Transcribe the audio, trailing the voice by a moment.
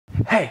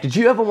Hey, did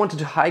you ever wanted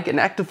to hike an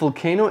active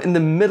volcano in the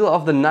middle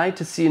of the night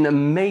to see an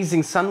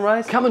amazing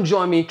sunrise? Come and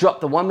join me,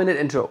 drop the 1-minute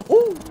intro.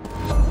 Ooh.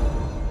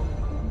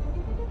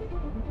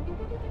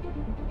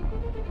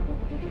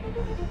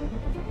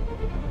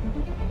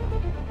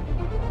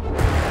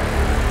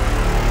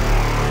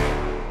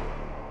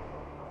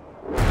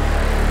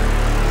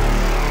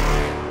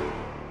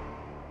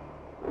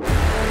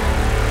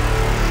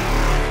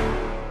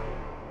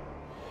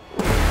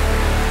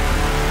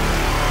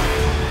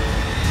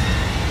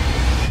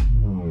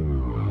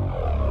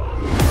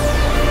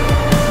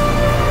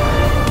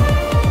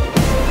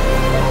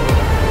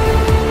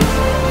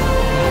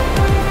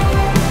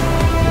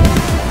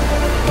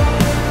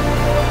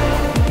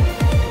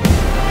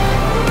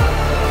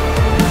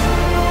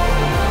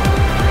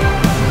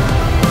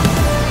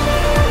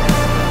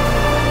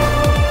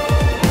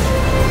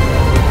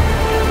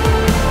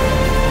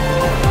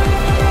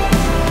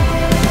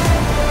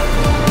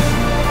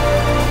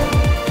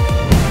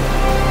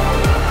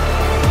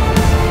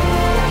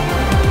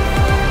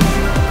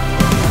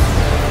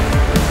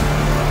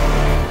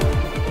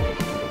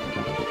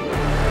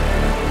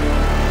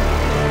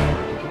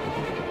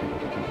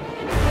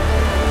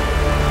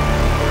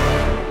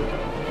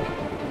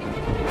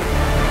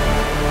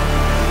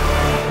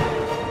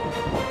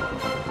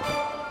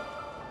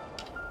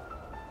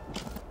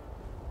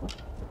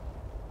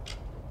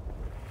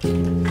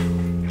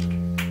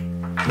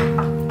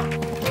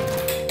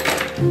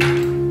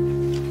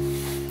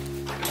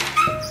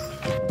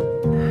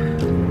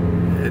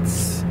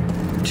 It's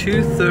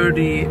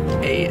 2:30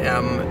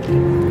 a.m.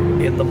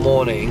 in the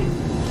morning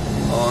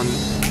on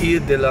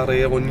Île de la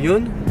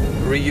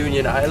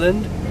Réunion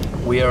Island.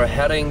 We are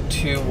heading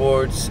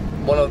towards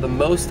one of the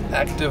most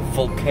active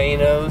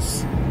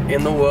volcanoes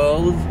in the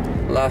world.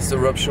 Last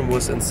eruption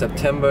was in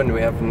September and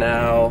we have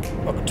now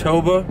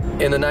October.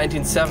 In the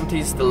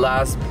 1970s, the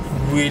last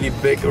really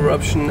big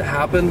eruption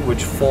happened,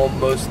 which formed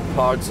most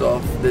parts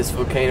of this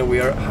volcano we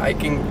are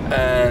hiking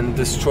and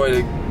destroyed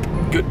a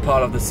good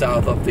part of the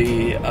south of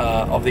the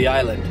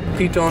island.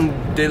 Piton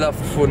de la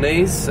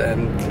Fournaise,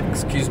 and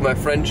excuse my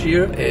French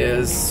here,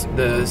 is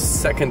the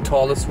second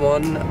tallest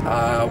one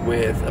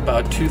with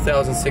about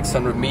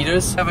 2,600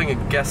 meters. Having a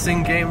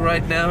guessing game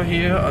right now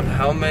here on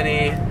how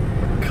many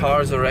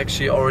cars are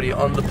actually already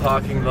on the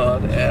parking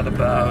lot at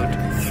about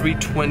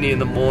 3:20 in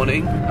the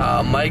morning.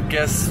 My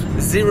guess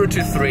 0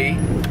 to 3.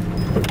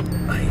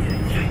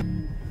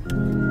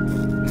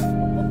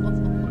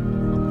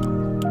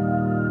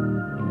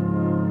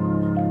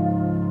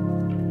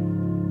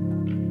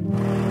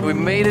 We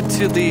made it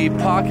to the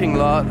parking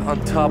lot on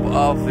top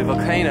of the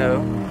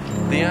volcano.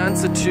 The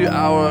answer to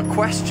our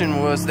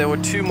question was there were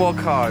 2 more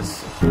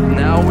cars.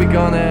 Now we're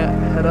gonna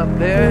head up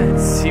there and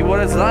see what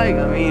it's like.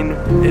 I mean,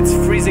 it's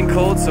freezing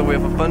cold, so we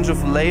have a bunch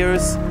of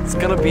layers. It's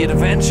gonna be an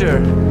adventure.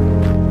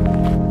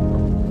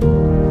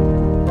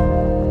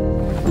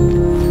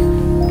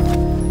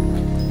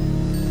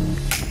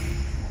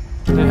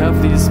 They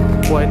have these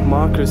white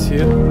markers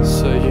here,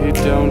 so you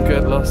don't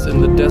get lost in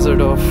the desert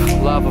of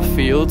lava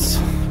fields.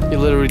 You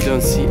literally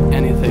don't see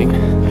anything.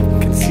 You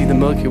can see the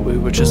Milky Way,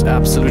 which is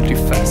absolutely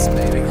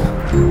fascinating.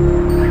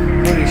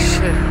 Holy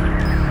shit,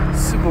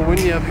 super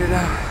windy up here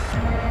now.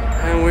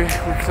 And we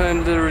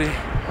climbed literally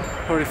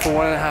already for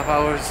 1.5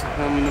 hours.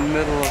 I'm in the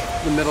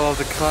middle of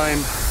the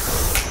climb.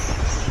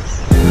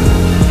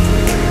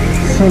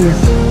 Sun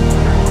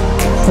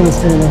is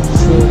very nice to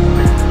see.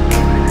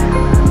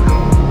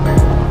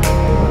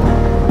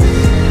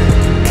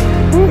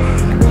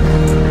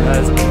 That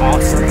is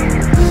awesome.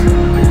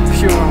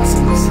 Pure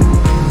awesomeness. I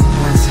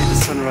want to see the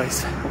sunrise.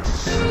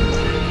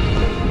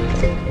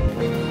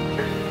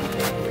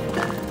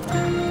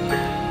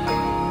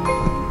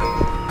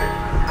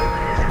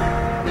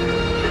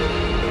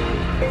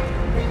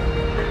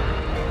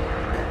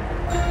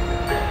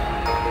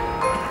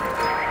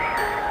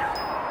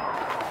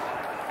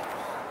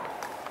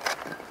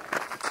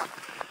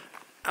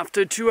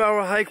 After a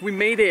 2-hour hike, we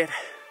made it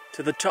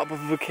to the top of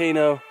the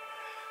volcano.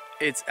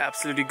 It's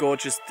absolutely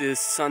gorgeous. The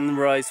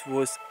sunrise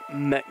was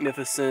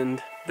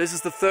magnificent. This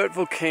is the 3rd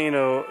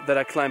volcano that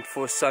I climbed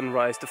for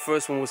sunrise. The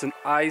first one was in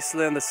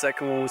Iceland, the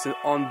second one was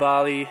on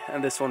Bali,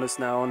 and this one is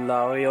now on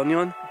La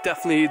Réunion.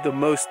 Definitely the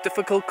most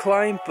difficult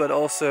climb, but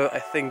also I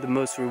think the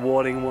most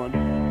rewarding one.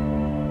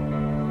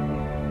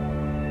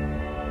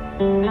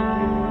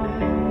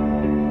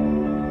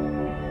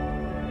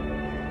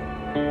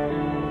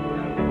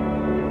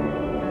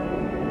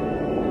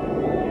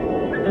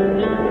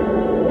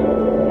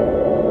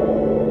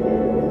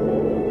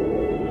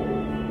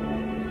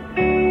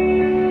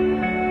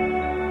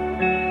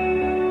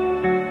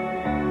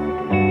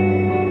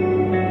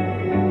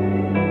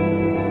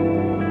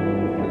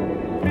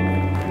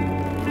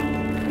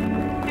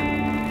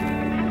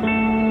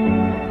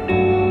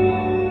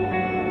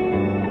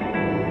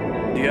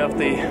 You have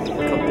the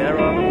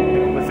caldera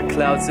with the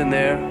clouds in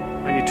there.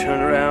 When you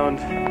turn around,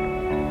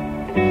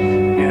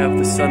 you have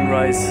the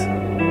sunrise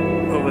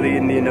over the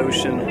Indian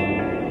Ocean.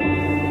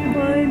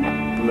 Mind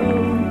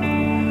blown.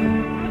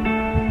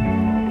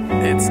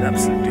 It's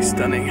absolutely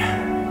stunning.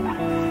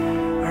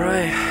 Alright.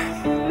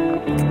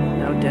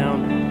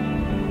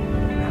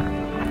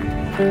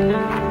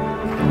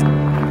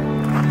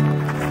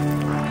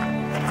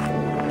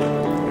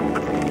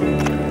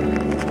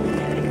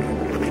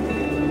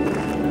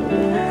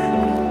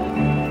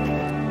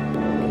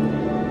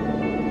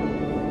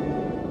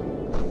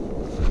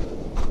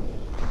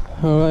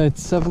 Alright,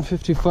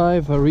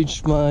 7:55, I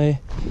reached my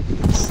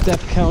step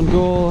count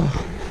goal.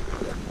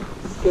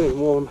 It's getting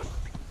warm.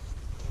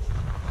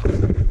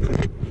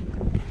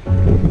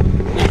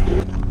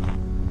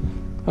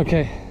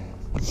 Okay,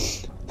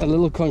 a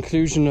little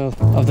conclusion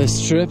of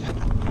this trip.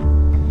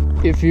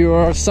 If you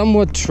are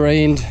somewhat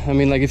trained, I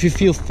mean, like if you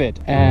feel fit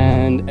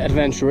and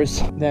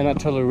adventurous, then I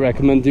totally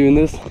recommend doing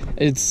this.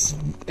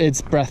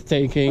 It's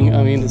breathtaking.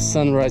 I mean, the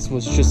sunrise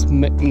was just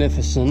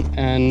magnificent,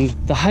 and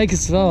the hike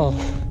as well.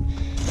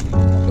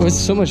 It was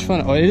so much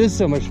fun. Oh, it is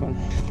so much fun.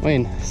 I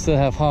mean, I still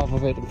have half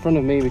of it in front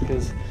of me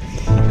because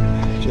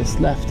I just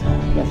left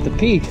the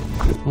peak.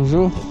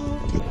 Bonjour.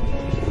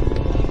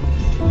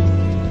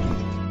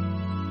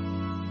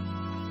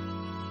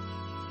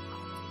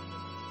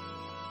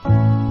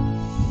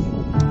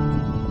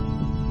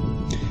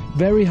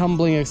 Very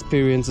humbling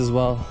experience as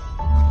well.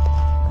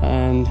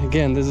 And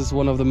again, this is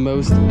one of the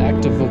most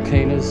active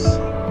volcanoes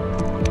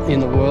in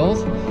the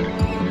world.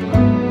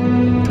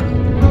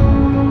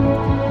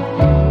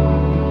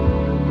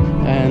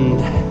 And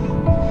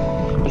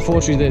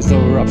unfortunately there's no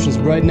eruptions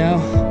right now,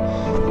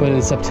 but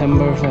in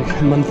September, like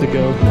a month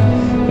ago,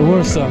 there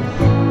were some.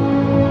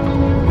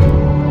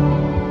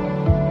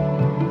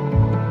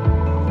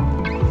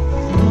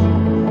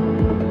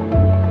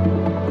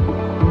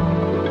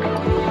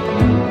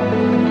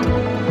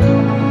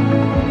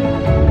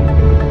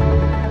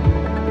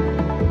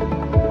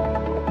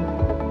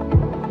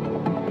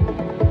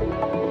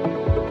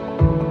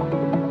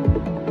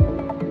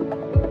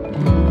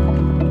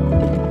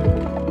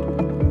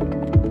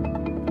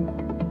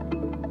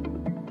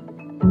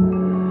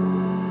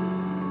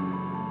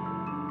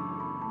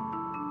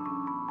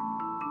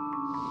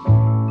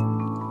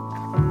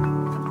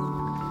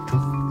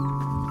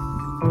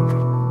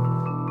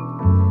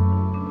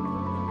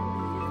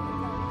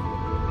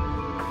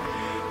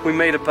 We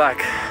made it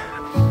back.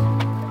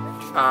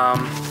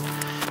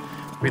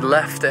 We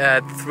left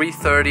at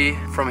 3:30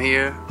 from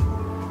here,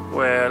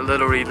 where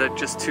literally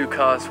just 2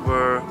 cars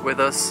were with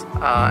us,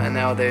 and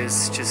now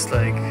there's just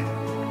like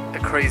a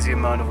crazy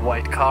amount of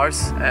white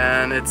cars,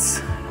 and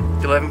it's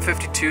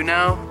 11:52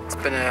 now. It's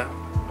been a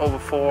over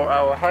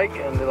 4-hour hike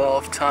and a lot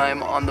of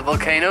time on the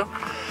volcano,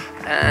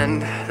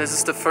 and this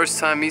is the first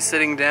time me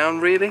sitting down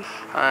really,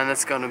 and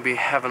it's gonna be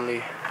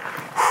heavenly.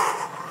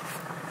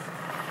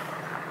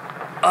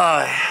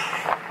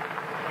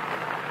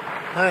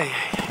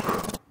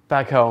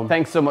 Back home.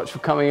 Thanks so much for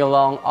coming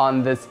along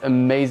on this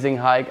amazing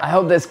hike. I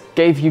hope this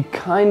gave you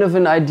kind of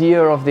an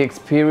idea of the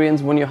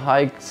experience when you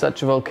hike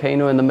such a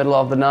volcano in the middle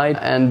of the night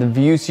and the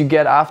views you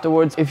get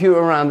afterwards. If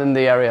you're around in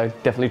the area,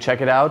 definitely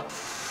check it out.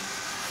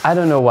 I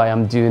don't know why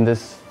I'm doing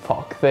this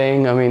fog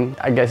thing. I mean,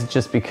 I guess it's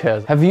just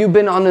because. Have you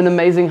been on an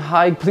amazing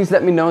hike? Please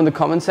let me know in the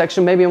comment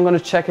section. Maybe I'm gonna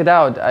check it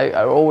out.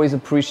 I always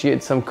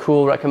appreciate some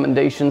cool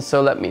recommendations,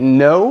 so let me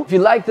know. If you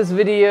like this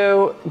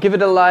video, give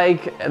it a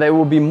like. There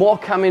will be more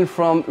coming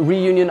from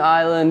Reunion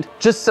Island.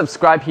 Just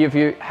subscribe here if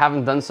you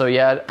haven't done so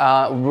yet.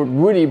 Would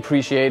really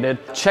appreciate it.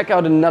 Check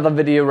out another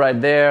video right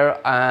there,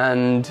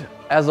 and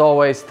as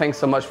always, thanks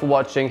so much for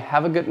watching.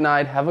 Have a good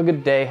night, have a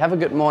good day, have a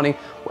good morning,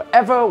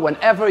 wherever,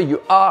 whenever you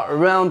are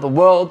around the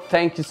world.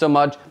 Thank you so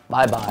much.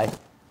 Bye bye.